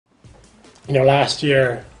Last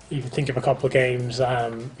year, you can think of a couple of games.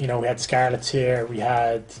 We had Scarlets here, we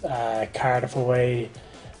had Cardiff away,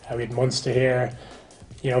 we had Munster here.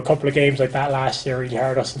 A couple of games like that last year really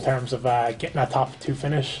hurt us in terms of getting that top two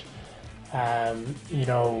finish.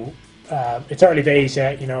 It's early days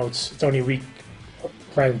yet. It's only week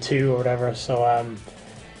round two or whatever, so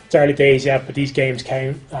it's early days yet. But these games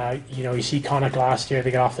count. You see Connaught last year;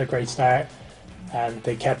 they got off to a great start, and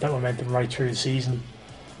they kept that momentum right through the season.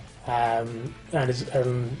 We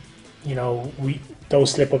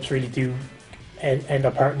those slip ups really do end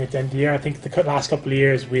up hurting at the end of the year. I think the last couple of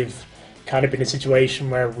years we've kind of been in a situation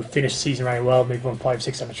where we finished the season very well, maybe won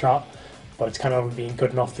 5-6 on a trot, but it's kind of been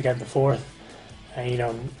good enough to get the fourth.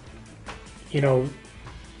 And you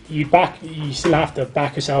still have to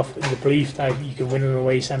back yourself in the belief that you can win an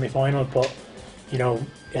away semi-final, but it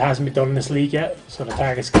hasn't been done in this league yet, so the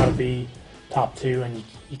target's got to be top two, and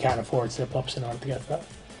you can't afford slip-ups in order to get that.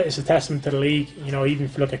 It's a testament to the league. Even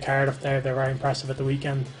if you look at Cardiff there, they're very impressive at the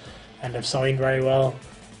weekend, and they've signed very well,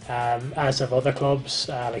 as have other clubs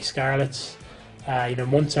like Scarlets.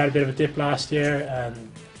 Munster had a bit of a dip last year,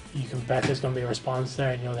 and you can bet there's going to be a response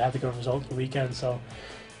there, and they had a good result the weekend. So,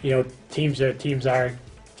 teams are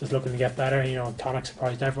just looking to get better. Connaught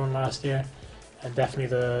surprised everyone last year, and definitely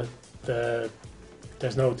there's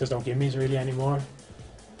no gimmies really anymore.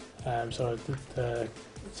 So it's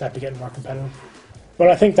definitely getting more competitive. But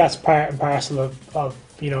I think that's part and parcel of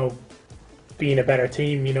being a better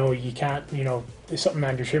team. You can't, it's something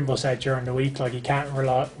Andrew Trimble said during the week, like you can't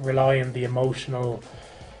rely on the emotional,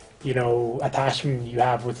 attachment you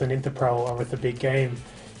have with an Interpro or with a big game.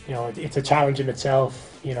 It's a challenge in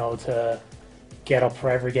itself, to get up for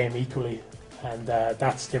every game equally. And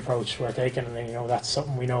that's the approach we're taking. And, that's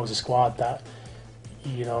something we know as a squad that,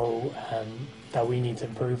 that we need to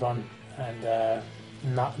improve on, and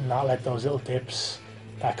not let those little dips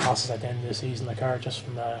that cost us at the end of the season occur just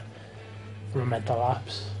from a mental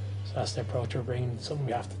lapse. So that's the approach we're bringing, something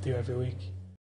we have to do every week.